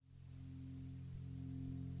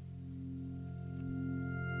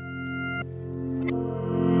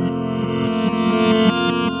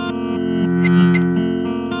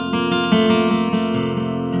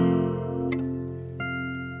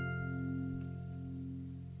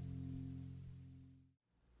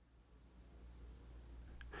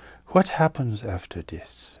What happens after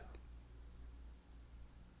death?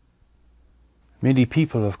 Many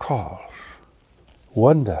people, of course,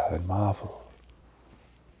 wonder and marvel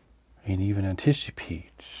and even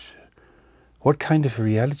anticipate what kind of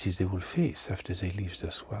realities they will face after they leave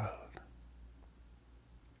this world.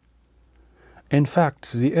 In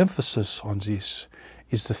fact, the emphasis on this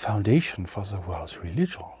is the foundation for the world's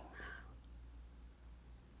religion.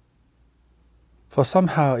 For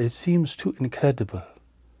somehow it seems too incredible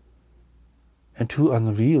and too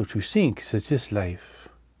unreal to think that this life,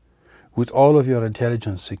 with all of your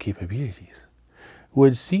intelligence and capabilities,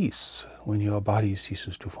 will cease when your body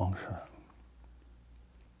ceases to function.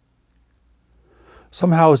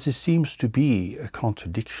 Somehow this seems to be a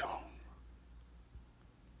contradiction.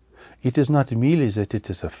 It is not merely that it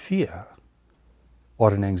is a fear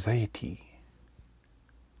or an anxiety.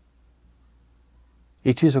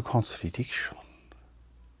 It is a contradiction.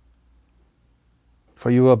 For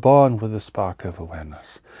you are born with a spark of awareness,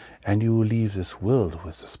 and you will leave this world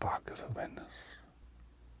with a spark of awareness.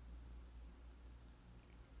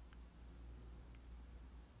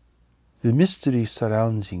 The mystery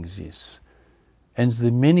surrounding this, and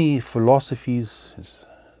the many philosophies,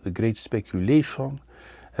 the great speculation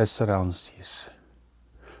that surrounds this,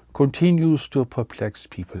 continues to perplex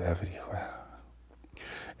people everywhere.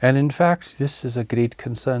 And in fact, this is a great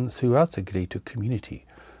concern throughout the greater community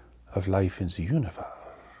of life in the universe.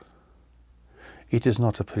 It is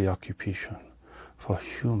not a preoccupation for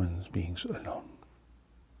human beings alone.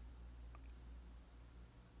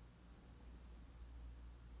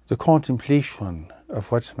 The contemplation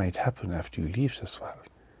of what might happen after you leave this world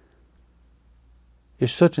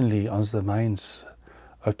is certainly on the minds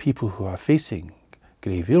of people who are facing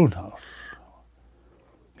grave illness,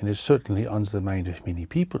 and is certainly on the mind of many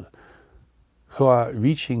people who are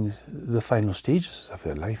reaching the final stages of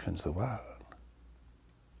their life in the world.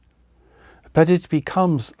 But it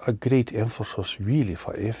becomes a great emphasis really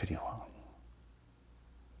for everyone.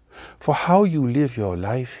 For how you live your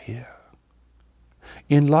life here,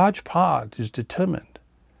 in large part, is determined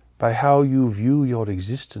by how you view your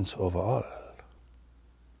existence overall.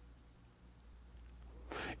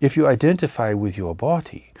 If you identify with your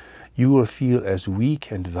body, you will feel as weak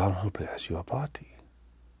and vulnerable as your body.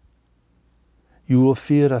 You will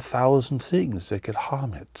fear 1,000 things that could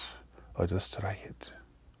harm it or destroy it.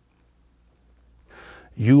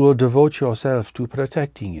 You will devote yourself to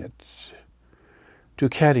protecting it, to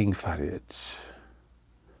caring for it,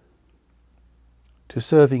 to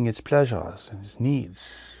serving its pleasures and its needs,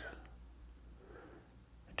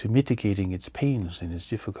 to mitigating its pains and its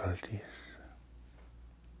difficulties.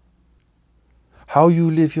 How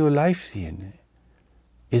you live your life then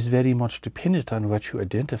is very much dependent on what you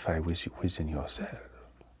identify with within yourself.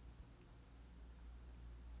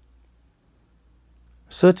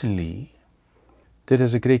 Certainly, there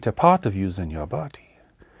is a greater part of you than your body,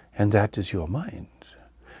 and that is your mind.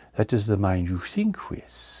 That is the mind you think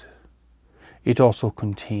with. It also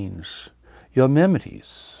contains your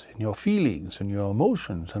memories and your feelings and your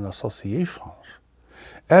emotions and associations.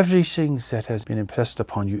 Everything that has been impressed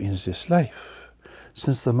upon you in this life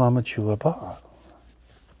since the moment you were born.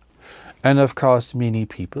 And of course, many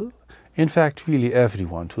people, in fact, really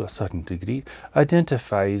everyone to a certain degree,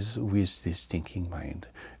 identifies with this thinking mind,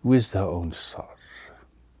 with their own thoughts.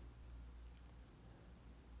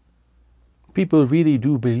 People really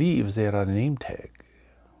do believe they are a name tag.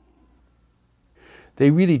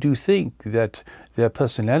 They really do think that their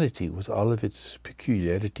personality, with all of its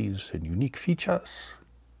peculiarities and unique features,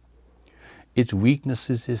 its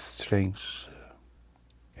weaknesses, its strengths,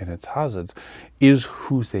 and its hazards, is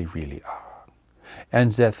who they really are,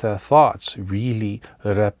 and that their thoughts really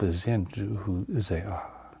represent who they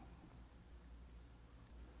are.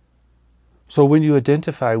 So when you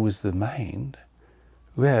identify with the mind,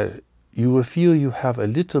 well, you will feel you have a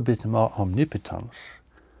little bit more omnipotence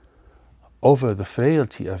over the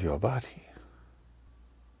frailty of your body.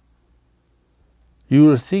 You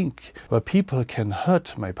will think, well, people can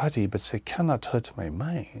hurt my body, but they cannot hurt my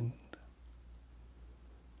mind.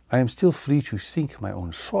 I am still free to think my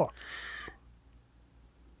own thoughts.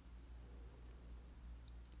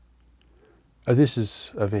 This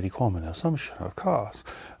is a very common assumption, of course,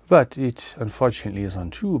 but it unfortunately is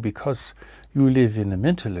untrue because you live in a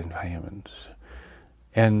mental environment,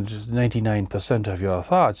 and 99% of your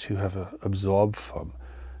thoughts you have absorbed from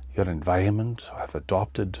your environment, or have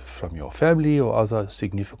adopted from your family or other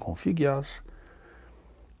significant figures,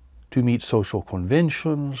 to meet social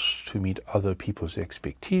conventions, to meet other people's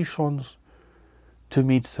expectations, to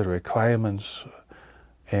meet the requirements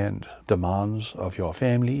and demands of your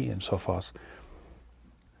family and so forth.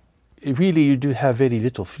 really you do have very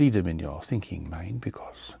little freedom in your thinking mind,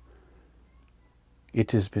 because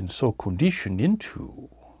it has been so conditioned into.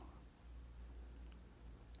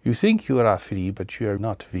 You think you are free, but you are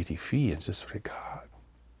not very free in this regard.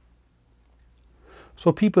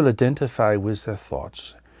 So people identify with their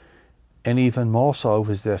thoughts, and even more so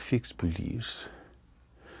with their fixed beliefs.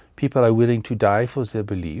 People are willing to die for their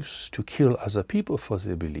beliefs, to kill other people for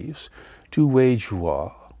their beliefs, to wage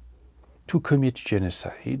war, to commit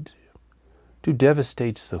genocide, to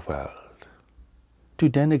devastate the world, to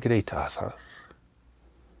denigrate others,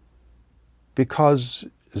 because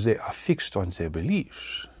they are fixed on their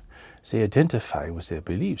beliefs. They identify with their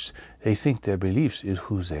beliefs. They think their beliefs is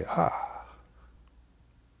who they are.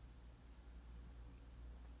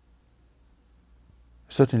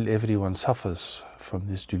 Certainly everyone suffers from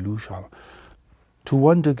this delusion to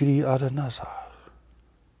one degree or another.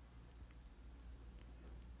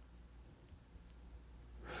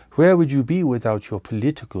 Where would you be without your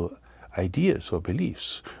political ideas or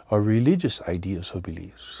beliefs, or religious ideas or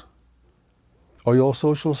beliefs, or your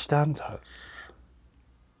social standards,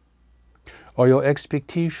 or your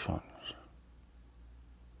expectations,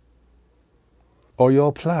 or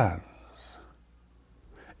your plans,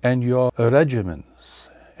 and your regimens,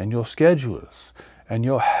 and your schedules, and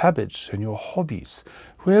your habits, and your hobbies?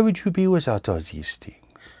 Where would you be without all these things?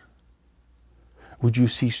 Would you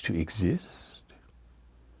cease to exist?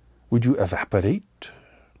 Would you evaporate?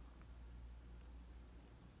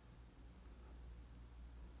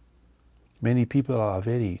 Many people are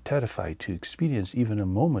very terrified to experience even a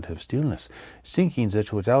moment of stillness, thinking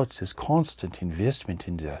that without this constant investment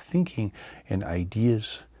in their thinking and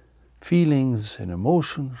ideas, feelings and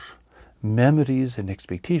emotions, memories and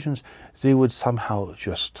expectations, they would somehow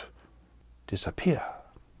just disappear,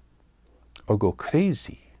 or go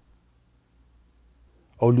crazy,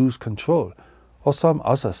 or lose control, or some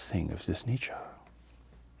other thing of this nature.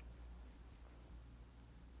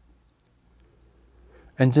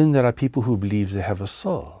 And then there are people who believe they have a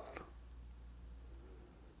soul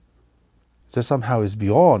that somehow is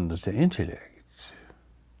beyond the intellect.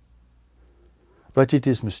 But it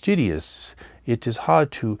is mysterious. It is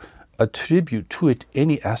hard to attribute to it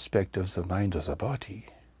any aspect of the mind or the body.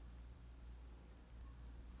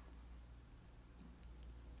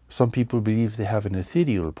 Some people believe they have an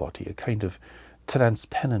ethereal body, a kind of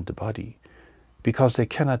transparent body, because they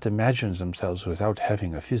cannot imagine themselves without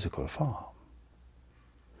having a physical form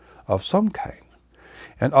of some kind.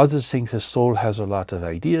 And others think the soul has a lot of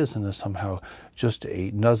ideas and is somehow just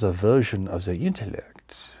another version of the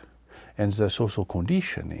intellect and the social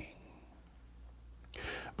conditioning.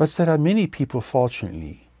 But there are many people,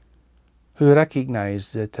 fortunately, who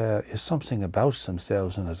recognize that there is something about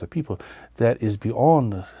themselves and other people that is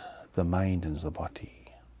beyond the mind and the body.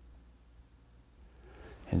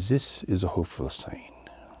 And this is a hopeful sign.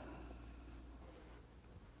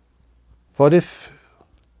 For if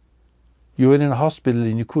you were in a hospital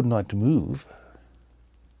and you could not move,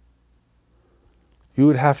 you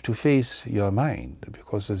would have to face your mind,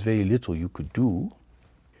 because there's very little you could do.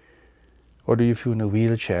 Or if you're in a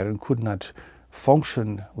wheelchair and could not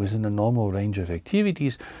function within a normal range of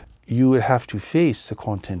activities, you would have to face the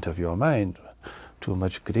content of your mind to a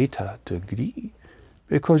much greater degree,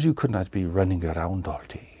 because you could not be running around all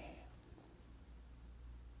day.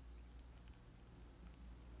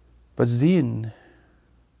 But then,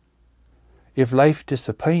 if life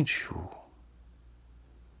disappoints you,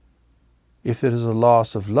 if there is a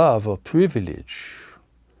loss of love or privilege,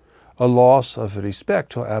 a loss of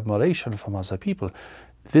respect or admiration from other people,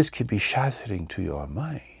 this can be shattering to your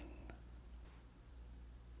mind.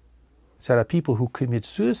 There are people who commit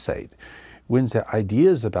suicide when their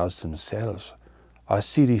ideas about themselves are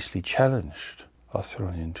seriously challenged or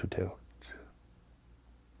thrown into doubt.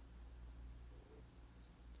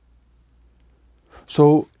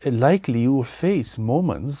 So likely you will face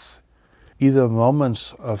moments, either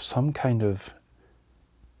moments of some kind of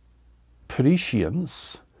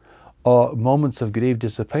prescience or moments of grave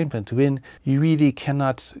disappointment, when you really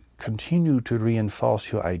cannot continue to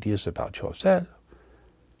reinforce your ideas about yourself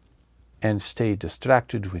and stay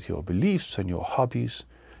distracted with your beliefs and your hobbies,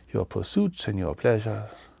 your pursuits and your pleasures.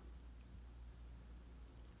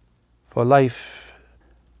 For life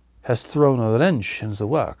has thrown a wrench in the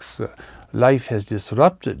works. Life has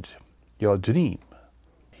disrupted your dream,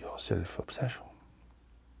 your self-obsession.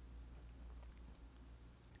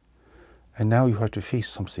 And now you have to face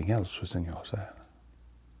something else within yourself.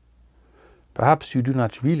 Perhaps you do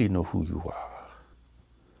not really know who you are.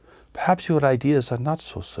 Perhaps your ideas are not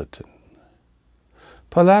so certain.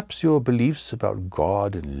 Perhaps your beliefs about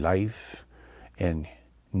God and life and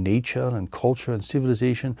nature and culture and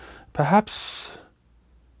civilization, perhaps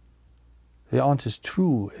they aren't as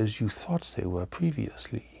true as you thought they were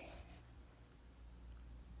previously.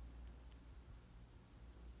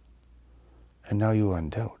 And now you are in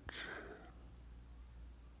doubt.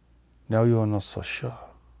 Now you are not so sure.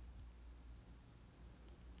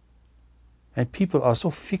 And people are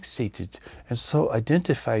so fixated and so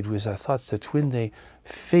identified with their thoughts that when they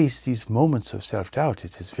face these moments of self-doubt,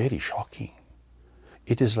 it is very shocking.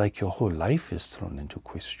 It is like your whole life is thrown into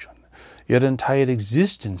question. Your entire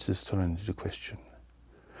existence is thrown into question.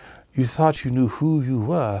 You thought you knew who you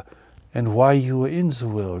were and why you were in the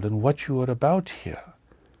world and what you were about here.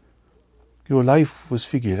 Your life was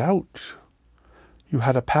figured out. You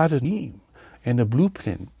had a pattern and a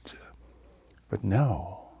blueprint. But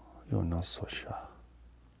now, you're not so sure.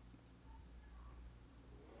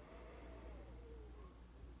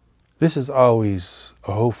 This is always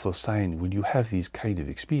a hopeful sign when you have these kind of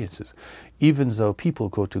experiences, even though people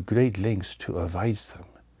go to great lengths to avoid them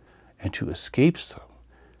and to escape them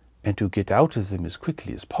and to get out of them as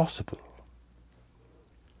quickly as possible.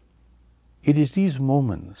 It is these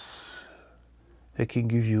moments that can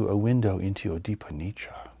give you a window into your deeper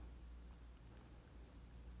nature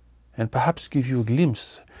and perhaps give you a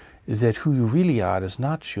glimpse that who you really are is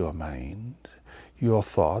not your mind, your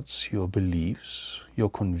thoughts, your beliefs, your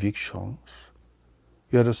convictions,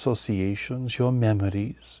 your associations, your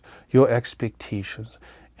memories, your expectations,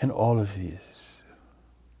 and all of these.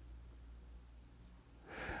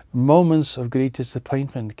 Moments of great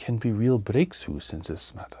disappointment can be real breakthroughs in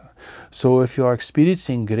this matter. So if you are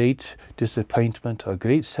experiencing great disappointment or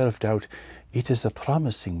great self-doubt, it is a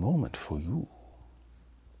promising moment for you.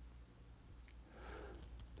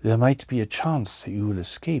 There might be a chance that you will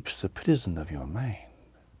escape the prison of your mind,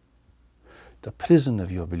 the prison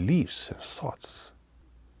of your beliefs and thoughts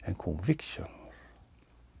and convictions.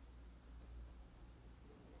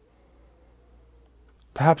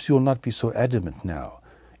 Perhaps you will not be so adamant now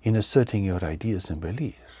in asserting your ideas and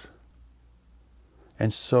beliefs,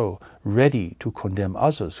 and so ready to condemn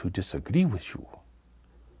others who disagree with you,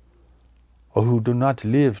 or who do not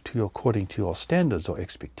live according to your standards or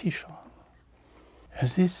expectations. And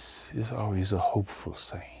this is always a hopeful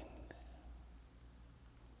sign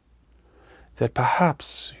that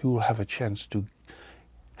perhaps you will have a chance to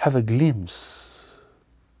have a glimpse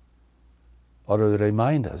or a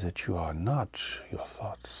reminder that you are not your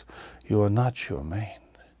thoughts, you are not your mind.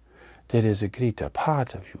 There is a greater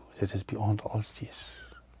part of you that is beyond all this.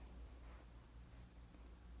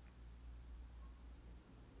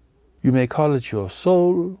 You may call it your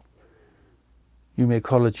soul, you may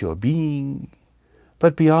call it your being,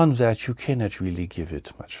 but beyond that, you cannot really give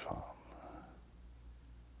it much form.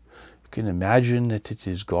 You can imagine that it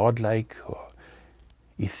is godlike or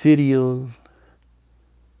ethereal.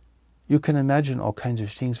 You can imagine all kinds of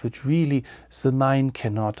things, but really the mind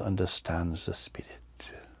cannot understand the spirit.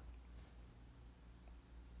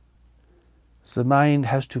 The mind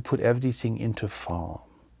has to put everything into form.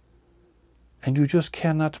 And you just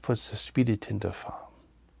cannot put the spirit into form.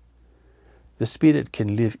 The spirit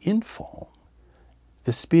can live in form.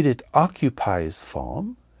 The spirit occupies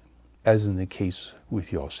form, as in the case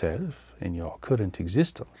with yourself in your current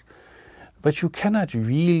existence, but you cannot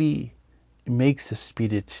really make the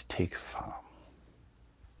spirit take form.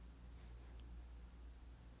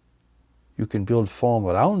 You can build form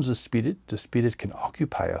around the spirit can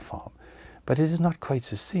occupy a form, but it is not quite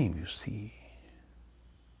the same, you see.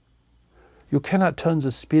 You cannot turn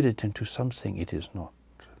the spirit into something it is not.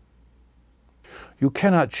 You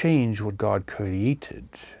cannot change what God created,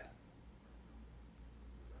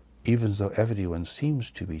 even though everyone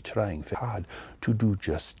seems to be trying very hard to do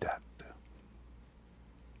just that.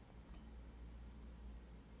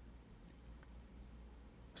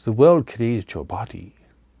 The world created your body.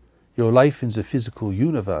 Your life in the physical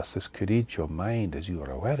universe has created your mind as you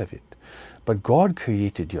are aware of it. But God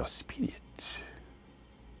created your spirit.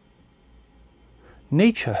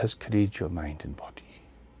 Nature has created your mind and body.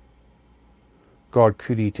 God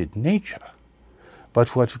created nature,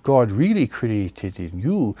 but what God really created in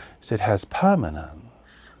you that has permanence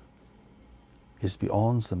is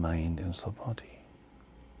beyond the mind and the body.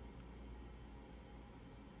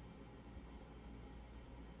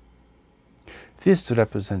 This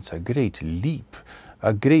represents a great leap,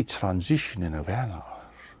 a great transition in awareness,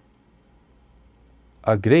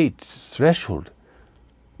 a great threshold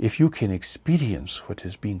if you can experience what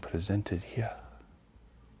is being presented here.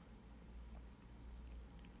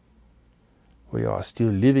 We are still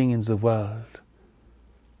living in the world,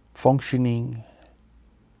 functioning,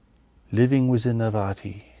 living within a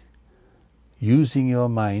body, using your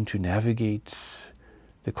mind to navigate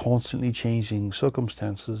the constantly changing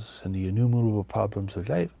circumstances and the innumerable problems of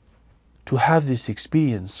life, to have this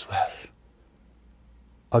experience, well,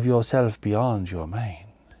 of yourself beyond your mind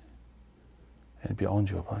and beyond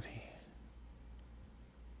your body.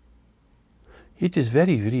 It is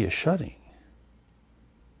very reassuring.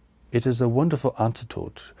 It is a wonderful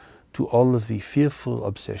antidote to all of the fearful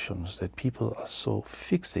obsessions that people are so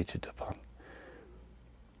fixated upon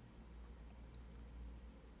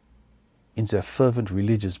in their fervent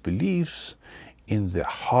religious beliefs, in their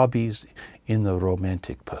hobbies, in their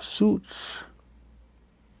romantic pursuits,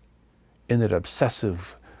 in their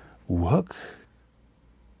obsessive work.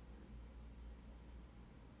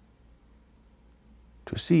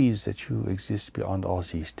 To seize that you exist beyond all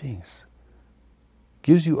these things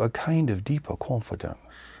gives you a kind of deeper confidence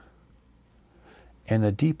and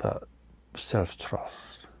a deeper self-trust.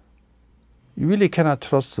 You really cannot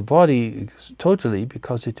trust the body totally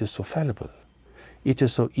because it is so fallible. It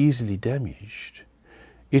is so easily damaged.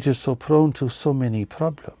 It is so prone to so many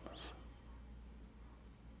problems.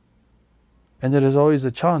 And there is always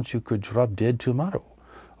a chance you could drop dead tomorrow,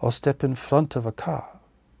 or step in front of a car,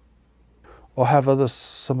 or have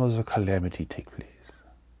some other calamity take place.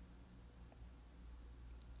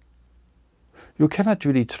 You cannot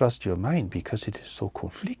really trust your mind because it is so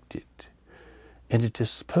conflicted, and it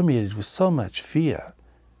is permeated with so much fear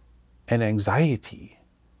and anxiety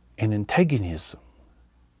and antagonism.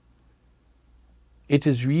 It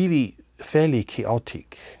is really fairly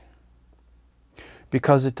chaotic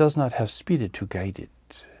because it does not have spirit to guide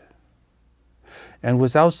it. And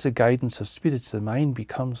without the guidance of spirit, the mind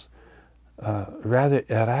becomes rather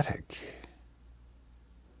erratic.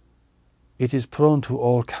 It is prone to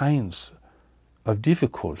all kinds of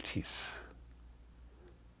difficulties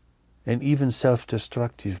and even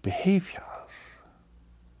self-destructive behaviors.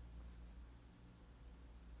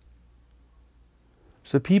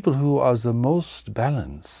 So people who are the most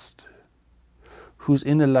balanced, whose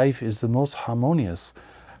inner life is the most harmonious,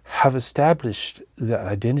 have established their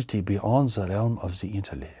identity beyond the realm of the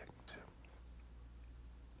intellect.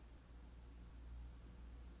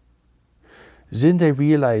 Then they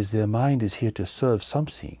realize their mind is here to serve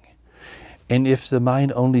something. And if the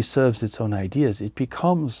mind only serves its own ideas, it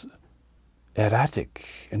becomes erratic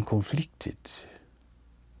and conflicted.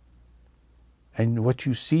 And what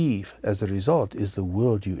you see as a result is the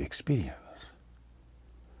world you experience.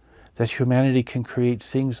 That humanity can create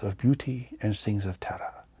things of beauty and things of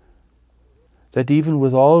terror. That even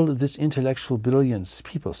with all this intellectual brilliance,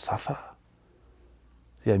 people suffer.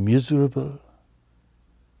 They are miserable.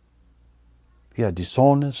 They are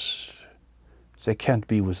dishonest. They can't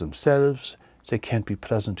be with themselves. They can't be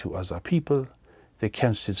present to other people. They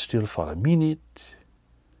can't sit still for a minute.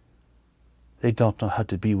 They don't know how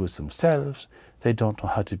to be with themselves. They don't know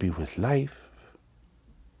how to be with life.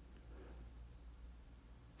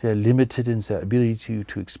 They're limited in their ability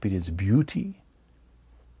to experience beauty.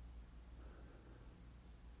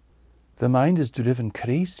 The mind is driven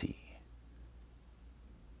crazy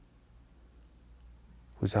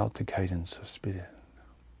without the guidance of spirit.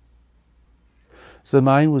 The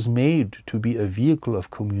mind was made to be a vehicle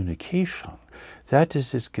of communication. That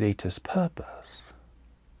is its greatest purpose.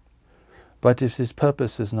 But if this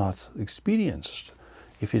purpose is not experienced,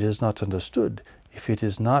 if it is not understood, if it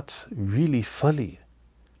is not really fully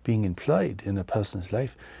being employed in a person's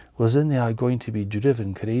life, well, then they are going to be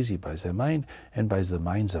driven crazy by their mind and by the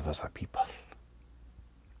minds of other people.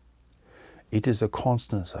 It is a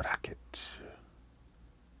constant racket.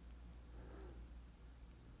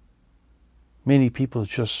 Many people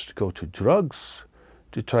just go to drugs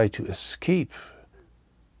to try to escape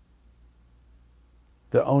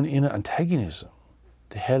their own inner antagonism,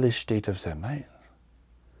 the hellish state of their mind.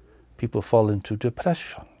 People fall into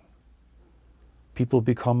depression. People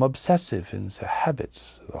become obsessive in their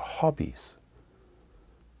habits, their hobbies.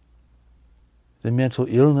 The mental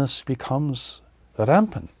illness becomes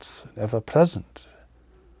rampant, ever present.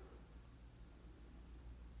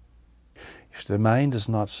 If the mind does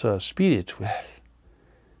not serve spirit well,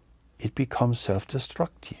 it becomes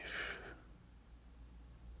self-destructive.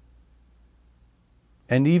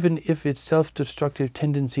 And even if its self-destructive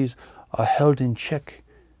tendencies are held in check,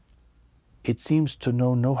 it seems to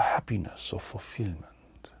know no happiness or fulfillment.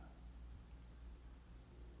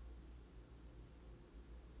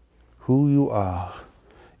 Who you are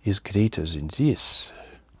is greater than this.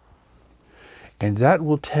 And that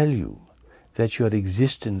will tell you that your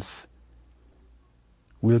existence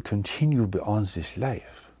will continue beyond this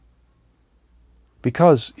life.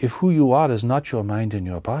 Because if who you are is not your mind and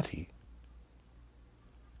your body,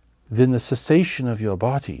 then the cessation of your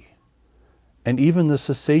body And even the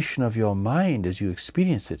cessation of your mind as you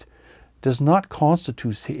experience it does not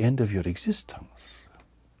constitute the end of your existence.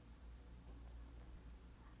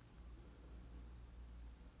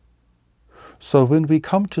 So when we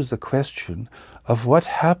come to the question of what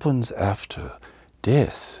happens after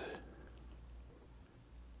death,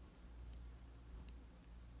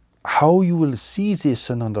 how you will see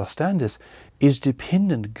this and understand this is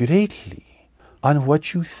dependent greatly on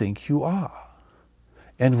what you think you are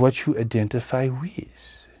and what you identify with.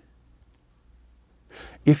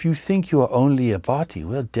 If you think you are only a body,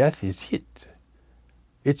 well, death is it.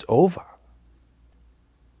 It's over.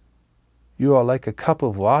 You are like a cup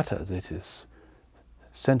of water that is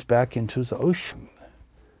sent back into the ocean.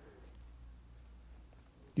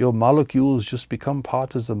 Your molecules just become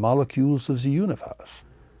part of the molecules of the universe.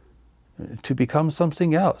 To become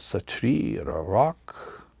something else, a tree or a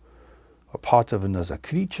rock, or part of another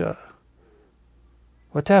creature,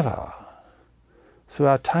 whatever.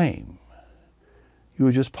 Throughout time, you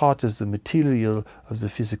are just part of the material of the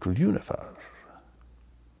physical universe.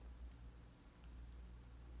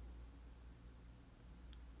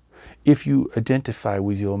 If you identify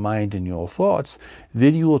with your mind and your thoughts,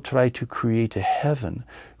 then you will try to create a heaven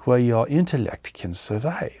where your intellect can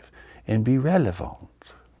survive and be relevant.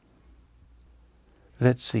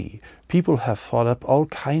 Let's see, people have thought up all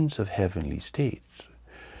kinds of heavenly states,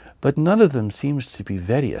 but none of them seems to be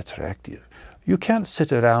very attractive. You can't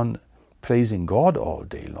sit around praising God all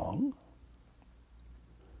day long.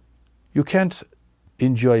 You can't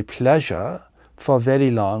enjoy pleasure for very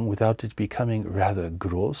long without it becoming rather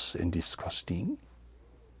gross and disgusting.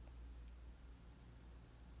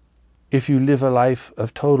 If you live a life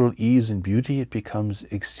of total ease and beauty, it becomes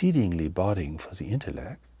exceedingly boring for the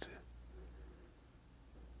intellect.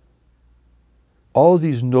 All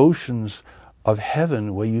these notions of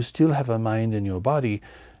heaven where you still have a mind in your body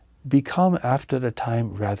become after a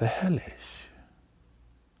time rather hellish.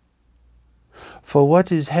 For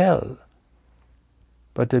what is hell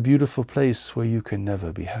but a beautiful place where you can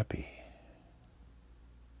never be happy?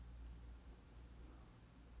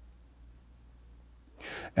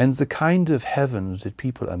 And the kind of heavens that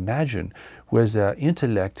people imagine where their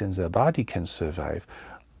intellect and their body can survive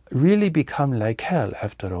really become like hell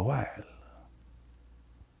after a while.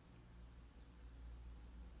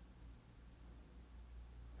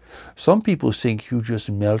 Some people think you just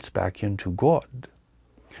melt back into God,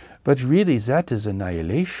 but really that is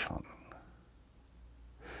annihilation.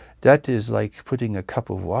 That is like putting a cup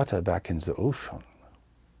of water back in the ocean.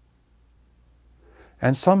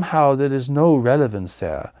 And somehow there is no relevance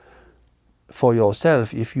there for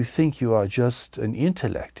yourself if you think you are just an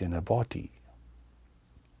intellect in a body.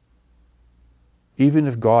 Even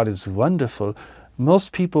if God is wonderful,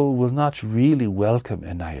 most people will not really welcome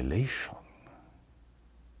annihilation.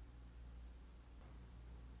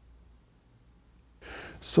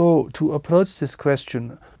 So to approach this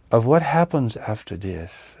question of what happens after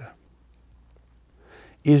death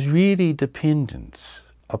is really dependent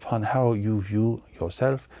upon how you view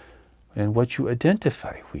yourself and what you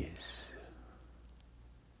identify with.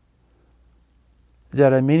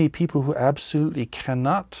 There are many people who absolutely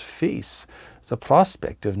cannot face the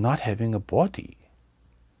prospect of not having a body.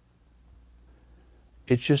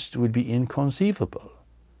 It just would be inconceivable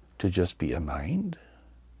to just be a mind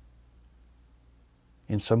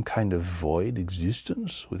in some kind of void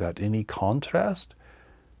existence without any contrast,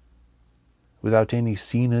 without any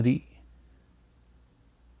scenery.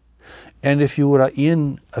 And if you are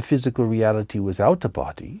in a physical reality without a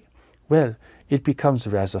body, well, it becomes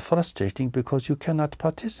rather frustrating because you cannot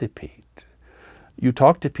participate. You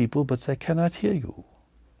talk to people, but they cannot hear you.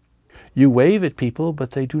 You wave at people,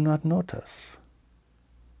 but they do not notice.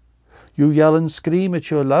 You yell and scream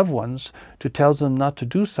at your loved ones to tell them not to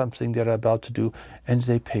do something they're about to do, and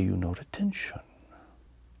they pay you no attention.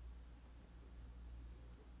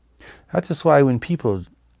 That is why when people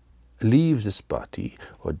leave this body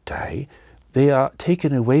or die, they are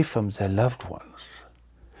taken away from their loved ones,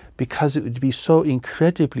 because it would be so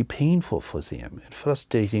incredibly painful for them and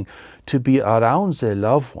frustrating to be around their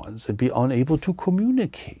loved ones and be unable to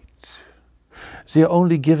communicate. They are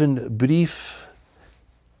only given brief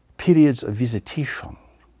periods of visitation.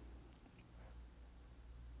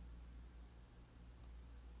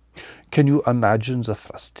 Can you imagine the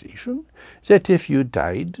frustration that if you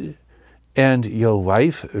died and your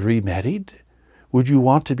wife remarried, would you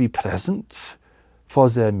want to be present for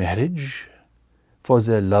their marriage, for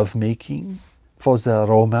their lovemaking, for their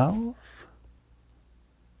romance?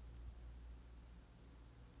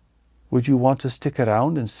 Would you want to stick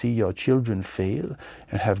around and see your children fail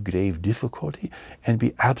and have grave difficulty and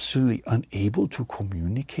be absolutely unable to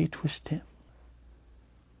communicate with them?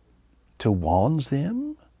 to warn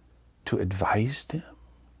them, to advise them.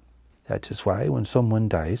 That is why when someone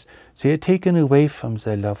dies, they are taken away from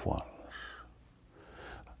their loved ones.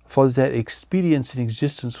 For their experience in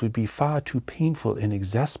existence would be far too painful and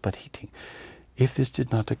exasperating if this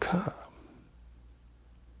did not occur.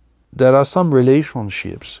 There are some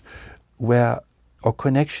relationships where a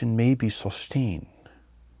connection may be sustained,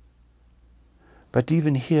 but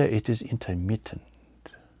even here it is intermittent.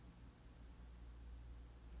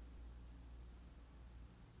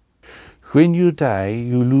 When you die,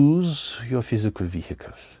 you lose your physical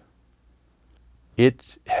vehicle.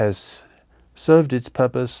 It has served its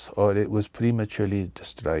purpose, or it was prematurely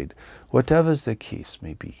destroyed, whatever the case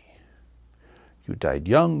may be. You died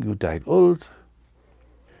young, you died old.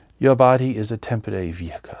 Your body is a temporary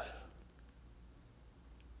vehicle.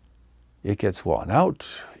 It gets worn out,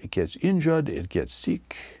 it gets injured, it gets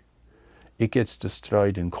sick, it gets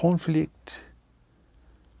destroyed in conflict.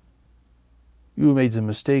 You made the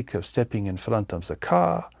mistake of stepping in front of the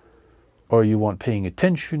car, or you weren't paying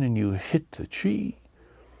attention and you hit the tree.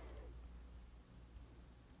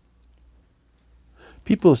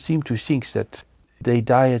 People seem to think that they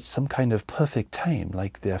die at some kind of perfect time,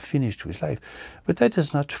 like they are finished with life. But that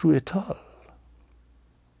is not true at all.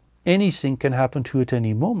 Anything can happen to you at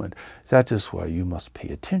any moment. That is why you must pay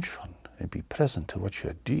attention and be present to what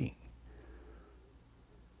you are doing.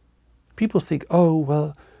 People think, oh,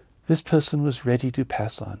 well, this person was ready to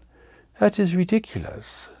pass on. That is ridiculous.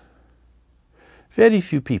 Very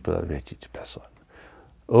few people are ready to pass on.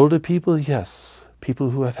 Older people, yes.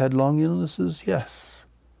 People who have had long illnesses, yes.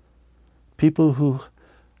 People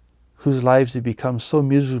whose lives have become so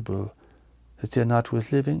miserable that they're not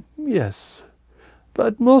worth living, yes.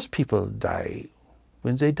 But most people die.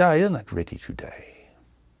 When they die, they're not ready to die.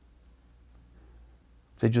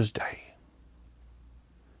 They just die.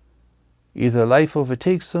 Either life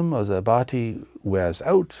overtakes them, or their body wears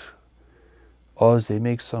out, or they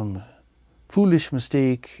make some foolish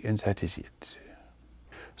mistake, and that is it.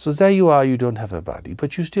 So there you are, you don't have a body,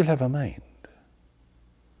 but you still have a mind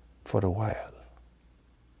for a while.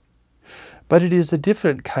 But it is a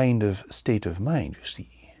different kind of state of mind, you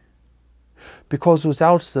see. Because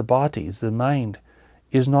without the body, the mind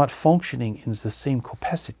is not functioning in the same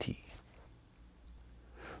capacity.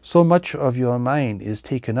 So much of your mind is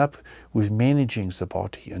taken up with managing the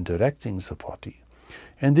body and directing the body.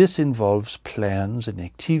 And this involves plans and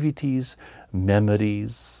activities,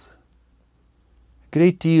 memories. A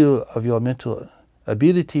great deal of your mental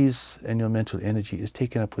abilities and your mental energy is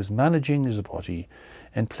taken up with managing the body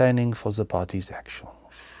and planning for the body's actions.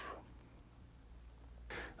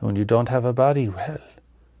 When you don't have a body, well,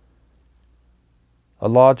 a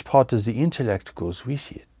large part of the intellect goes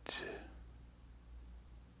with it.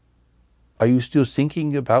 Are you still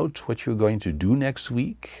thinking about what you're going to do next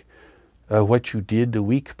week? What you did the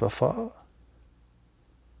week before?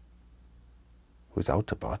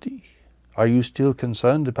 Without a body? Are you still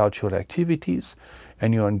concerned about your activities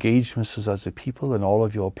and your engagements with other people and all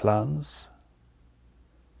of your plans?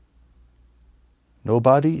 No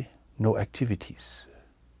body, no activities.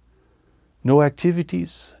 No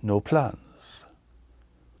activities, no plans.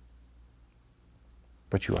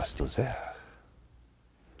 But you are still there.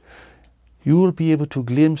 You will be able to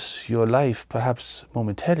glimpse your life perhaps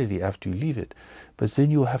momentarily after you leave it, but then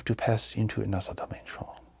you have to pass into another dimension.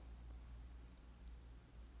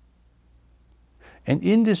 And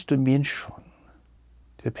in this dimension,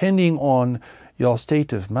 depending on your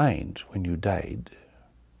state of mind when you died,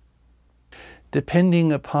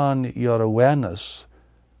 depending upon your awareness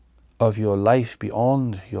of your life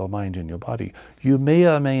beyond your mind and your body, you may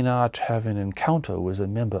or may not have an encounter with a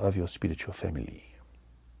member of your spiritual family.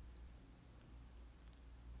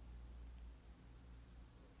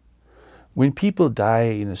 When people die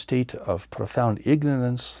in a state of profound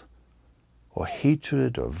ignorance or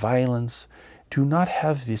hatred or violence, do not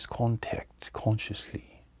have this contact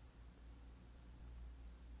consciously.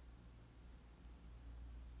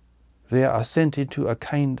 They are sent into a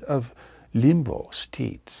kind of limbo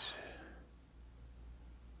state,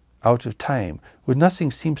 out of time, where nothing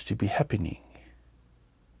seems to be happening.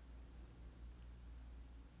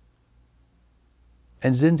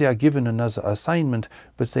 And then they are given another assignment,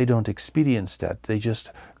 but they don't experience that. They just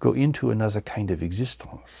go into another kind of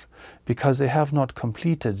existence because they have not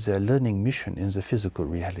completed their learning mission in the physical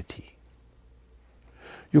reality.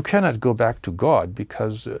 You cannot go back to God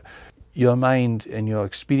because your mind and your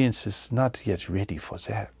experience is not yet ready for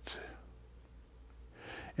that.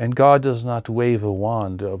 And God does not wave a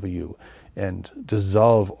wand over you and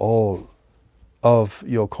dissolve all of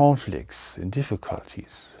your conflicts and difficulties.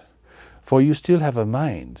 For you still have a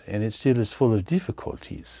mind, and it still is full of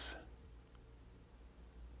difficulties.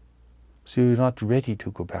 So you're not ready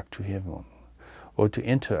to go back to heaven or to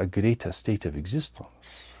enter a greater state of existence.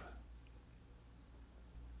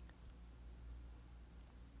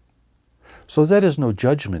 So there is no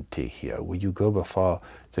judgment day here where you go before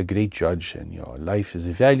the great judge and your life is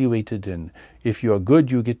evaluated, and if you are good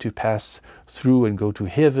you get to pass through and go to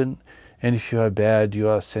heaven, and if you are bad you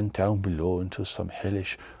are sent down below into some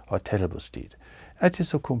hellish or terrible state. That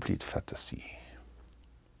is a complete fantasy.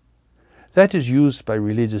 That is used by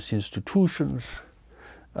religious institutions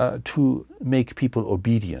to make people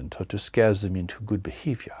obedient, or to scare them into good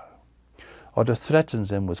behavior, or to threaten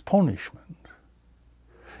them with punishment.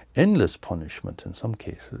 Endless punishment in some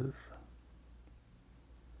cases.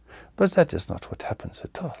 But that is not what happens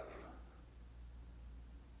at all.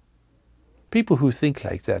 People who think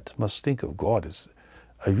like that must think of God as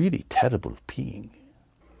a really terrible being,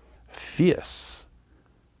 fierce,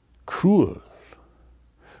 cruel.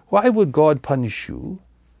 Why would God punish you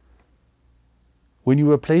when you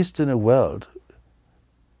were placed in a world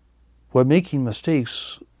where making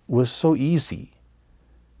mistakes was so easy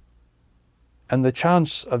and the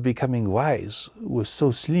chance of becoming wise was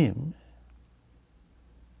so slim?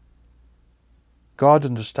 God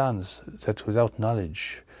understands that without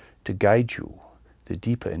knowledge to guide you, the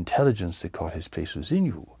deeper intelligence that God has placed within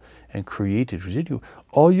you and created within you,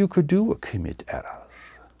 all you could do was commit errors.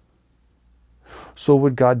 So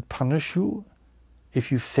would God punish you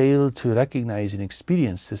if you fail to recognize and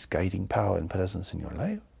experience this guiding power and presence in your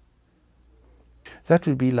life? That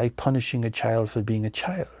would be like punishing a child for being a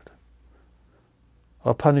child,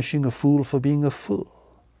 or punishing a fool for being a fool.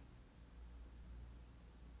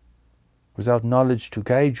 Without knowledge to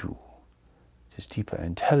guide you, this deeper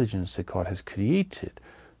intelligence that God has created,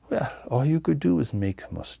 well, all you could do is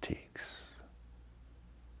make mistakes.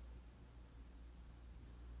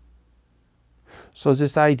 So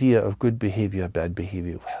this idea of good behavior, bad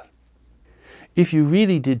behavior, well, if you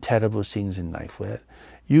really did terrible things in life, well,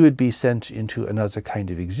 you would be sent into another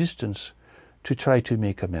kind of existence to try to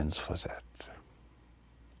make amends for that.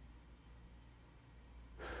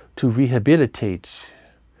 To rehabilitate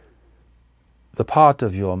the part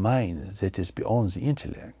of your mind that is beyond the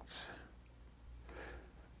intellect.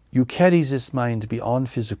 You carry this mind beyond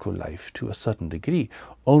physical life to a certain degree,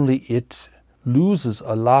 only it loses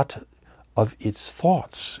a lot of its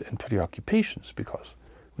thoughts and preoccupations, because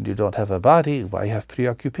when you don't have a body, why have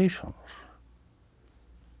preoccupations?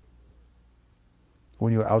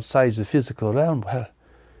 When you're outside the physical realm, well,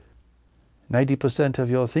 90% of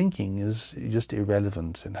your thinking is just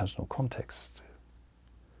irrelevant and has no context.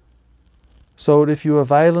 So if you are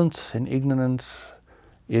violent and ignorant,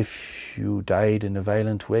 if you died in a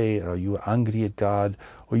violent way, or you were angry at God,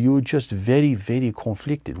 or you were just very, very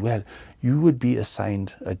conflicted, well, you would be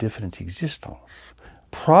assigned a different existence.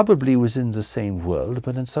 Probably within the same world,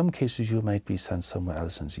 but in some cases you might be sent somewhere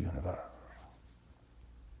else in the universe.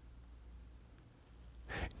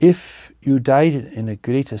 If you died in a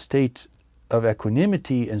greater state of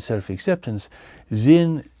equanimity and self-acceptance,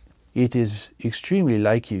 then it is extremely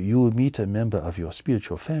likely you will meet a member of your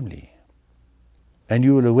spiritual family. And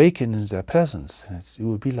you will awaken in their presence. And you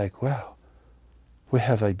will be like, wow, where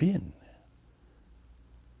have I been?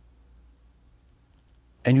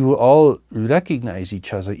 And you will all recognize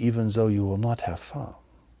each other even though you will not have fun.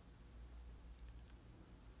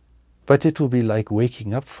 But it will be like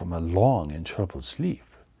waking up from a long and troubled sleep.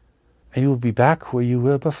 And you will be back where you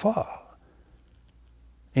were before,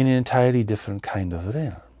 in an entirely different kind of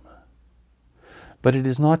realm. But it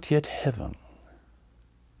is not yet heaven.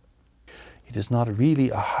 It is not really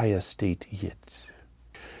a higher state yet.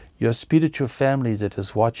 Your spiritual family that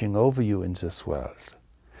is watching over you in this world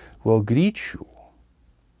will greet you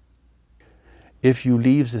if you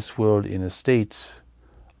leave this world in a state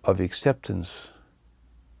of acceptance,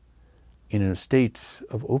 in a state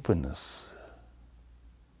of openness.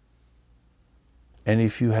 And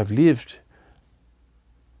if you have lived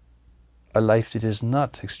a life that is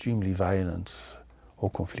not extremely violent or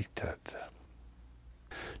conflicted,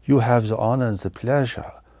 you have the honor and the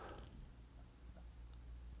pleasure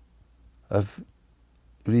of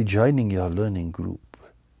rejoining your learning group,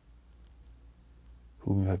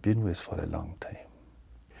 whom you have been with for a long time.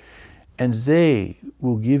 And they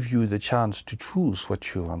will give you the chance to choose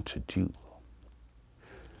what you want to do,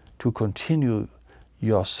 to continue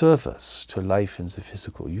your service to life in the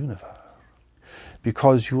physical universe,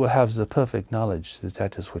 because you will have the perfect knowledge that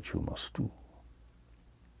that is what you must do.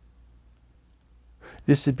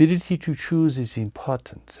 This ability to choose is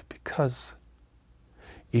important because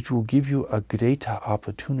it will give you a greater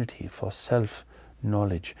opportunity for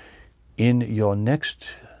self-knowledge in your next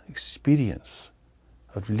experience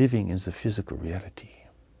of living in the physical reality.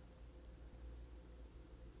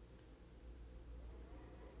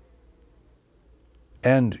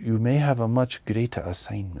 And you may have a much greater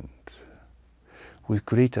assignment with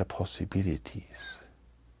greater possibilities.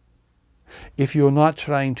 If you're not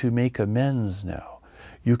trying to make amends now,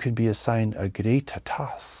 you can be assigned a greater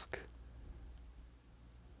task,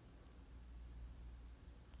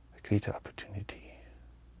 a greater opportunity.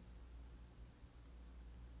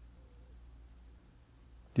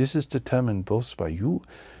 This is determined both by you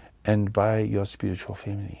and by your spiritual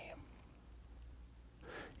family.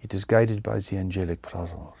 It is guided by the angelic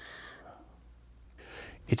presence.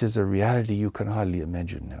 It is a reality you can hardly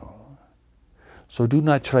imagine now. So do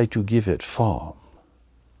not try to give it form.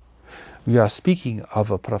 We are speaking of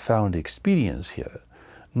a profound experience here,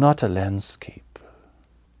 not a landscape.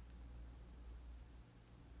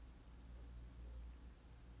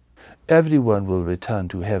 Everyone will return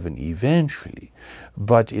to heaven eventually,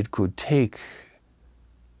 but it could take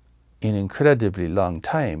an incredibly long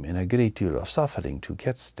time and a great deal of suffering to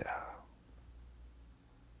get there.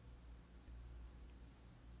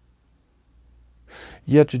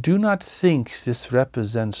 Yet do not think this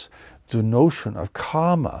represents the notion of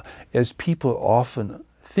karma as people often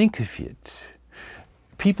think of it.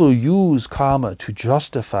 People use karma to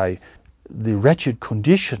justify the wretched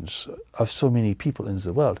conditions of so many people in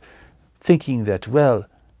the world, thinking that, well,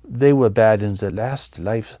 they were bad in their last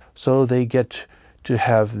life, so they get to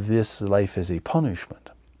have this life as a punishment.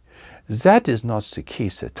 That is not the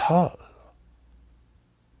case at all.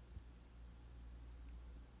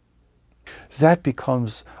 That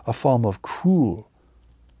becomes a form of cruel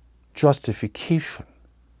justification.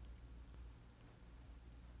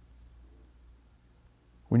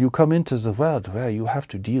 When you come into the world where you have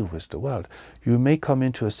to deal with the world, you may come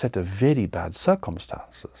into a set of very bad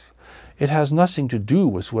circumstances. It has nothing to do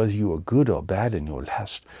with whether you are good or bad in your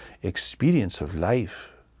last experience of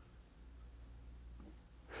life.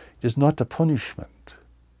 It is not a punishment.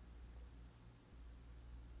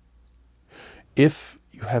 If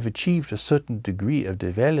you have achieved a certain degree of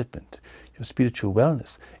development, your spiritual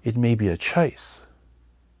wellness, it may be a choice.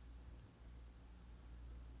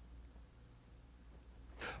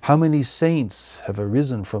 How many saints have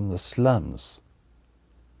arisen from the slums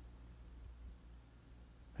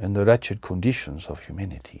and the wretched conditions of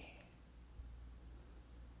humanity?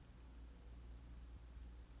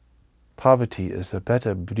 Poverty is a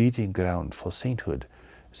better breeding ground for sainthood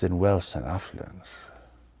than wealth and affluence.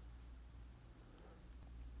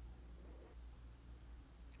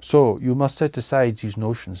 So you must set aside these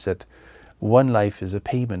notions that one life is a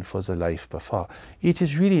payment for the life before. It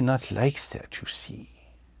is really not like that, you see.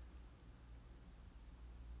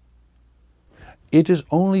 It is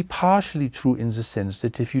only partially true in the sense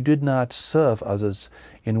that if you did not serve others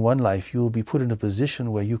in one life, you will be put in a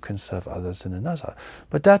position where you can serve others in another.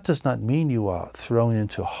 But that does not mean you are thrown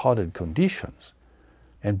into horrid conditions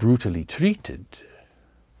and brutally treated.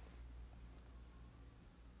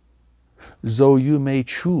 Though you may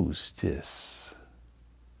choose this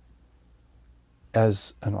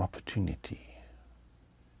as an opportunity.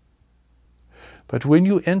 But when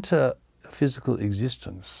you enter physical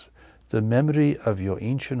existence, the memory of your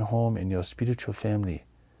ancient home and your spiritual family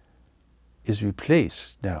is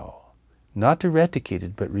replaced now, not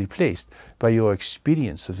eradicated, but replaced by your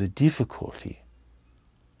experience of the difficulty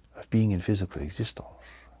of being in physical existence.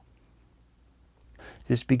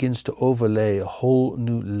 This begins to overlay a whole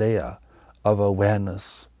new layer of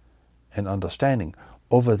awareness and understanding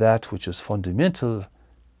over that which is fundamental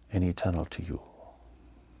and eternal to you.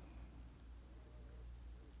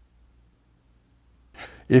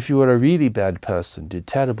 If you are a really bad person, did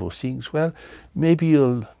terrible things, well, maybe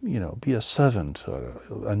you'll, be a servant or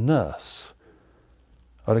a nurse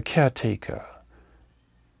or a caretaker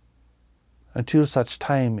until such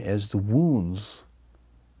time as the wounds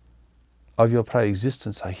of your prior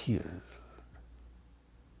existence are healed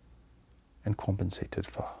and compensated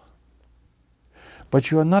for. But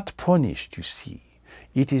you are not punished, you see.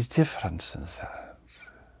 It is different than that.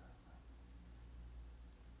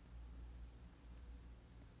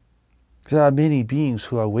 There are many beings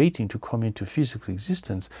who are waiting to come into physical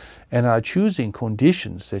existence and are choosing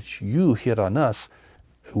conditions that you here on earth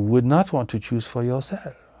would not want to choose for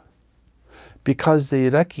yourself, because they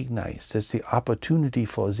recognize that the opportunity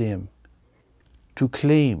for them to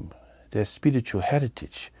claim their spiritual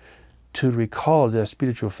heritage, to recall their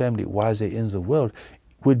spiritual family while they're in the world,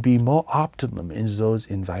 would be more optimum in those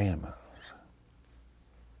environments.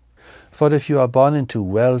 For if you are born into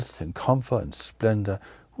wealth and comfort and splendor,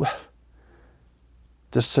 well,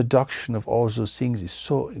 the seduction of all those things is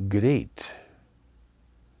so great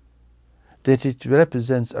that it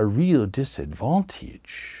represents a real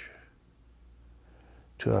disadvantage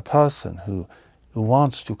to a person who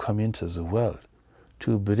wants to come into the world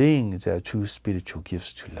to bring their true spiritual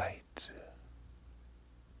gifts to light.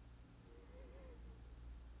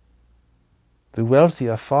 The wealthy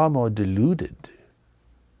are far more deluded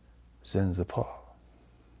than the poor.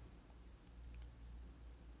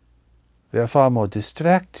 They are far more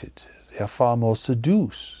distracted. They are far more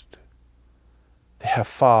seduced. They have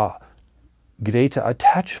far greater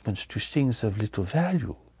attachments to things of little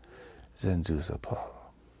value than do the poor.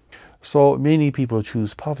 So many people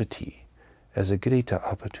choose poverty as a greater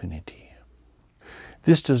opportunity.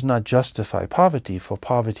 This does not justify poverty, for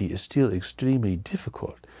poverty is still extremely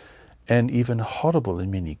difficult and even horrible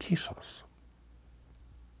in many cases.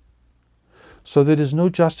 So there is no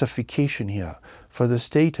justification here for the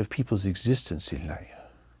state of people's existence in life.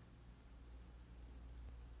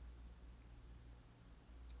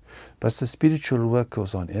 But the spiritual work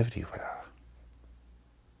goes on everywhere.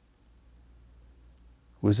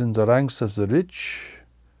 Within the ranks of the rich,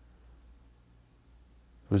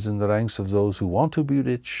 within the ranks of those who want to be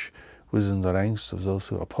rich, within the ranks of those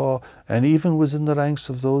who are poor, and even within the ranks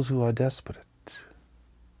of those who are desperate.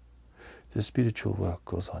 The spiritual work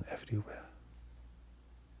goes on everywhere.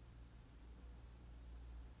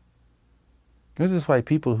 This is why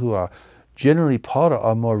people who are generally poorer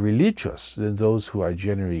are more religious than those who are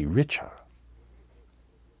generally richer,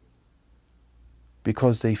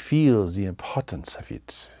 because they feel the importance of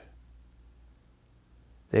it.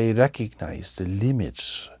 They recognize the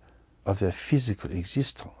limits of their physical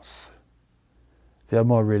existence. They are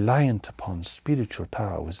more reliant upon spiritual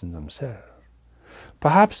power within themselves.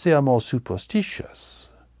 Perhaps they are more superstitious,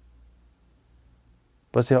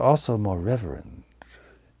 but they are also more reverent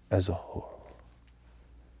as a whole.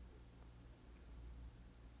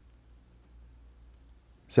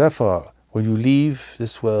 Therefore, when you leave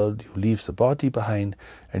this world, you leave the body behind,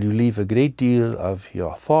 and you leave a great deal of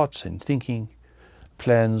your thoughts and thinking,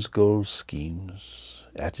 plans, goals, schemes,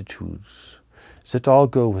 attitudes, that all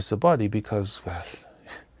go with the body because, well,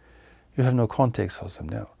 you have no context for them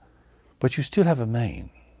now. But you still have a mind.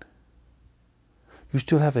 You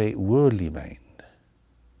still have a worldly mind.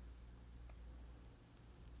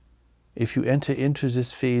 If you enter into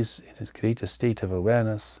this phase in a greater state of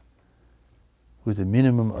awareness, with a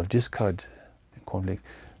minimum of discord and conflict,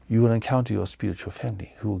 you will encounter your spiritual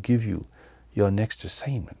family who will give you your next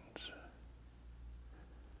assignment,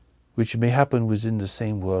 which may happen within the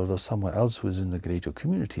same world or somewhere else within the greater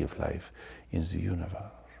community of life in the universe.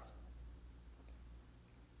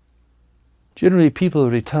 Generally, people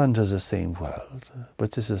return to the same world,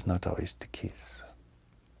 but this is not always the case.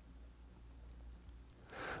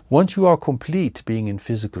 Once you are complete being in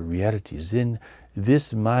physical realities, then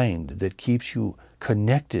this mind that keeps you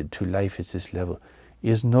connected to life at this level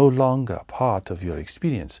is no longer part of your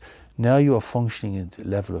experience. Now you are functioning at the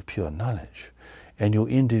level of pure knowledge, and your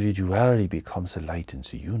individuality becomes a light in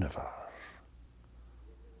the universe.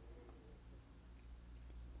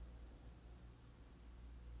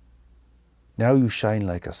 Now you shine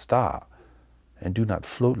like a star and do not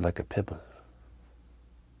float like a pebble.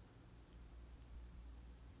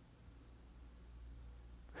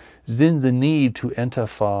 Then the need to enter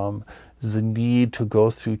form, the need to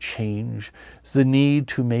go through change, the need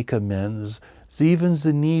to make amends, even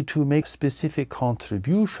the need to make specific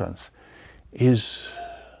contributions is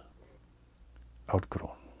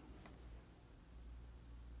outgrown.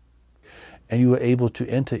 And you are able to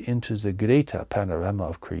enter into the greater panorama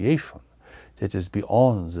of creation that is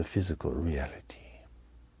beyond the physical reality.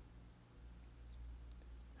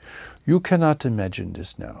 You cannot imagine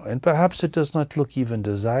this now, and perhaps it does not look even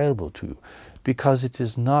desirable to you, because it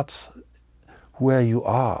is not where you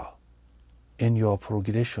are in your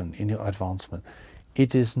progression, in your advancement.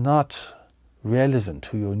 It is not relevant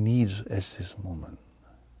to your needs at this moment.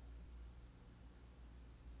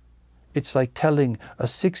 It's like telling a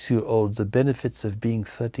 6-year-old the benefits of being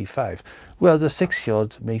 35. Well, the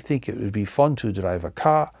 6-year-old may think it would be fun to drive a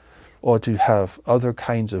car or to have other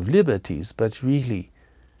kinds of liberties, but really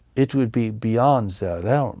it would be beyond their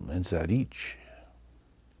realm and their reach.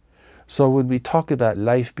 So when we talk about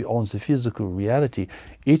life beyond the physical reality,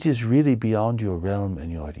 it is really beyond your realm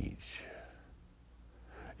and your reach.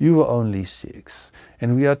 You are only 6,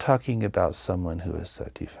 and we are talking about someone who is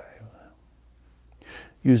 35.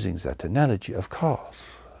 Using that analogy, of course.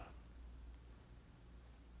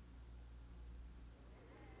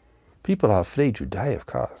 People are afraid to die, of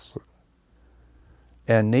course.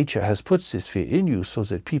 And nature has put this fear in you so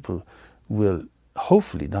that people will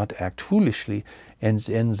hopefully not act foolishly and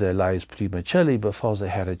end their lives prematurely before they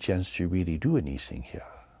had a chance to really do anything here.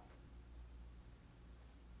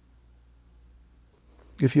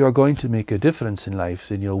 If you are going to make a difference in life,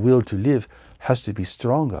 then your will to live has to be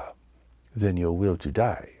stronger than your will to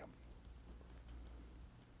die.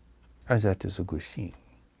 And that is a good thing.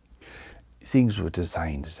 Things were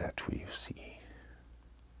designed that way, you see.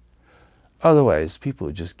 Otherwise,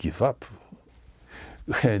 people just give up.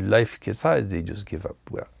 When life gets hard, they just give up.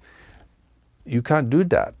 Well, you can't do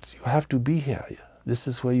that. You have to be here. This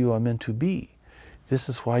is where you are meant to be. This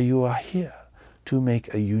is why you are here, to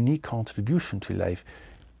make a unique contribution to life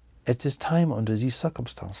at this time under these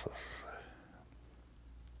circumstances.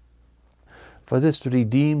 For this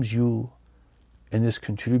redeems you, and this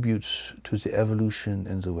contributes to the evolution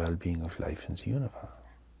and the well-being of life in the universe.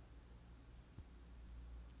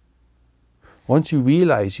 Once you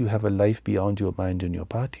realize you have a life beyond your mind and your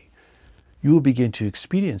body, you will begin to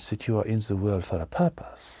experience that you are in the world for a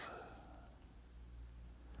purpose.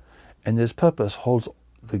 And this purpose holds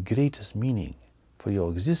the greatest meaning for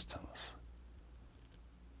your existence,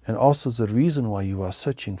 and also the reason why you are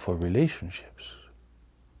searching for relationships.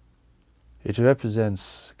 It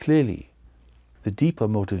represents clearly the deeper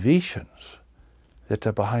motivations that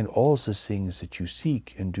are behind all the things that you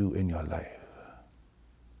seek and do in your life.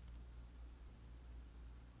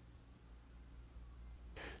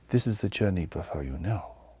 This is the journey before you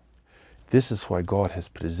now. This is why God has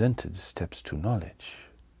presented steps to knowledge.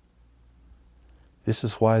 This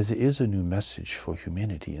is why there is a new message for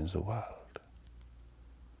humanity in the world.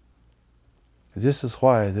 This is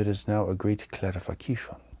why there is now a great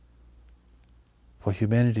clarification. For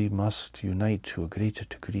humanity must unite to a greater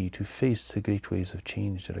degree to face the great waves of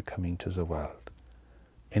change that are coming to the world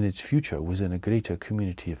and its future within a greater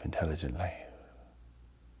community of intelligent life.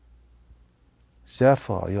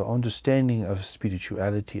 Therefore, your understanding of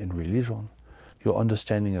spirituality and religion, your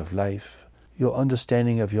understanding of life, your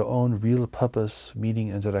understanding of your own real purpose,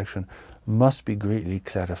 meaning, and direction must be greatly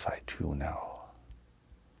clarified to you now.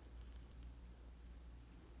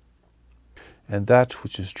 And that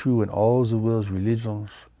which is true in all the world's religions,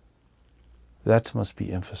 that must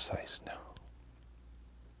be emphasized now,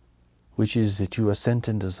 which is that you are sent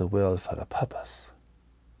into the world for a purpose.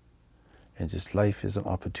 And this life is an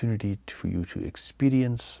opportunity for you to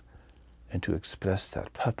experience and to express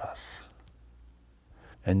that purpose.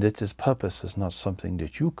 And that this purpose is not something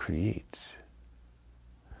that you create,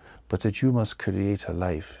 but that you must create a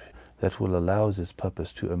life that will allow this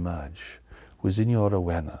purpose to emerge within your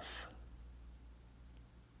awareness,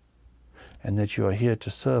 and that you are here to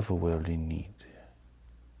serve a world in need,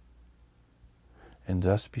 and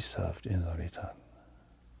thus be served in the return.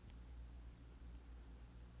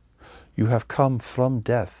 You have come from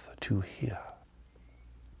death to here.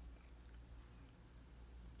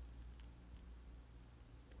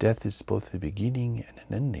 Death is both the beginning and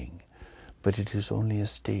an ending, but it is only a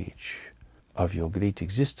stage of your great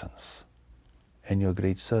existence and your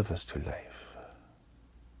great service to life.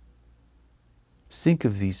 Think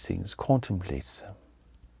of these things, contemplate them,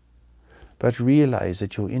 but realize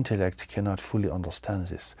that your intellect cannot fully understand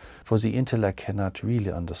this, for the intellect cannot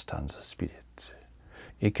really understand the Spirit.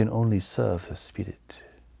 It can only serve the Spirit.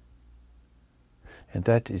 And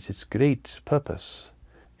that is its great purpose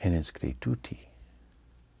and its great duty.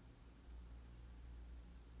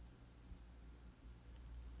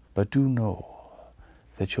 But do know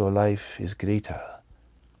that your life is greater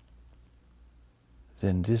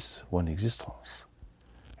than this one existence,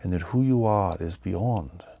 and that who you are is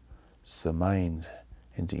beyond the mind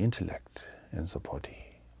and the intellect and the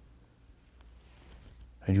body.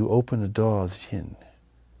 And you open the door within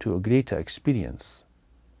to a greater experience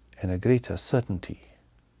and a greater certainty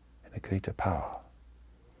and a greater power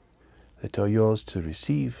that are yours to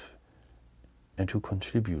receive and to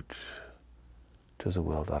contribute to the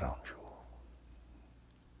world around you.